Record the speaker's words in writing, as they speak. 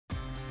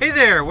Hey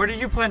there, where did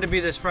you plan to be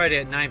this Friday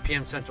at 9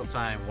 p.m. Central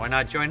Time? Why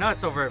not join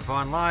us over at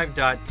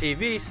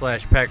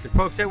vaughnlive.tv/Packard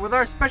Pokes At with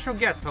our special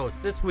guest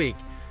host this week.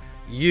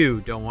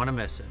 You don't want to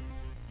miss it.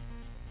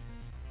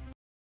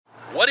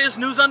 What is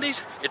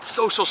NewsUndies? It's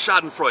social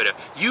schadenfreude.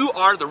 You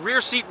are the rear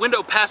seat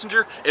window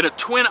passenger in a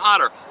twin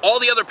otter. All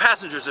the other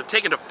passengers have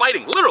taken to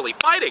fighting, literally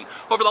fighting,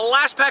 over the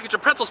last package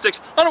of pretzel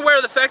sticks, unaware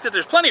of the fact that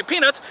there's plenty of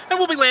peanuts and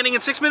we'll be landing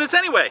in 6 minutes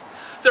anyway.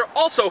 They're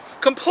also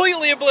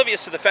completely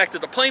oblivious to the fact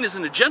that the plane is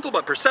in a gentle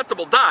but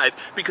perceptible dive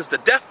because the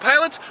deaf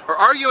pilots are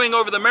arguing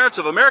over the merits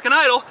of American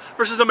Idol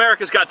versus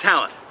America's Got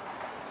Talent.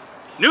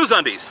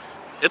 NewsUndies.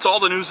 It's all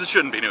the news that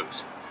shouldn't be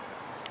news.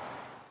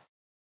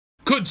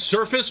 Could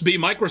Surface be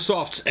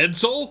Microsoft's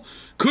Edsel?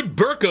 Could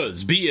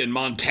burkas be in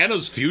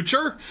Montana's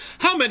future?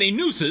 How many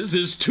nooses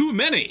is too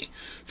many?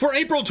 For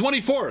April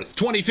 24th,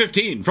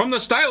 2015, from the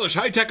stylish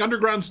high-tech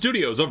underground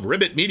studios of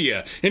Ribbit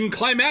Media in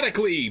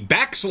climatically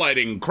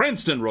backsliding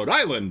Cranston, Rhode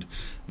Island,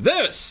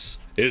 this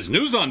is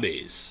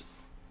NewsUndies.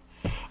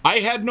 I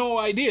had no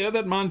idea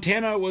that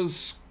Montana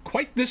was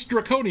quite this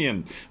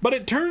draconian, but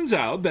it turns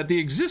out that the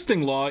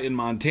existing law in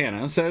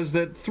Montana says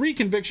that 3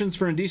 convictions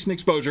for indecent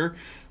exposure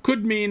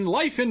could mean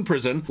life in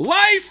prison,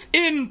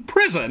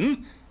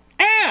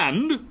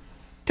 and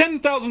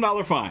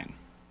 $10,000 fine.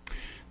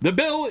 The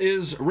bill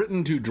is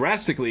written to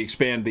drastically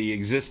expand the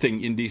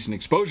existing indecent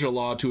exposure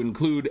law to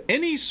include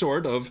any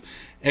sort of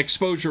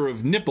exposure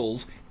of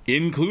nipples,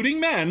 including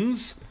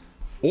men's,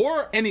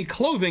 or any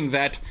clothing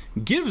that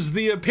gives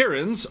the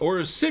appearance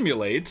or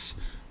simulates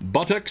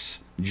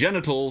buttocks,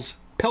 genitals,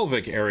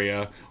 pelvic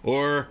area,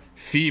 or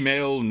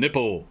female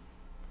nipple.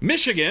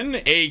 Michigan,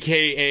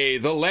 aka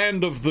the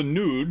land of the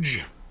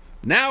nude,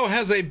 now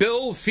has a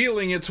bill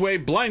feeling its way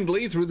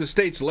blindly through the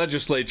state's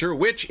legislature,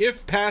 which,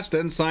 if passed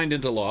and signed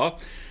into law,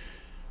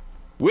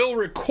 will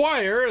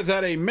require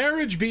that a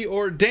marriage be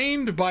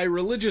ordained by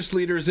religious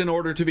leaders in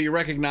order to be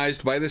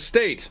recognized by the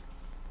state.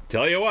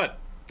 Tell you what,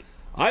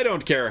 I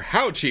don't care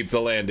how cheap the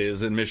land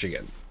is in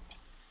Michigan.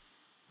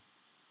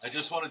 I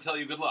just want to tell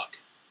you good luck.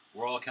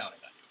 We're all counting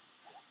on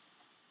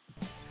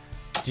you.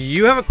 Do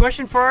you have a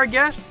question for our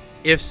guest?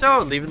 If so,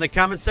 leave in the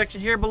comment section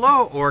here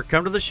below or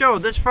come to the show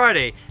this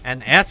Friday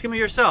and ask him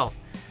yourself.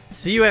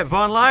 See you at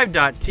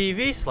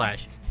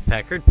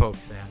vaughnlive.tv/Packard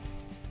Pokes At.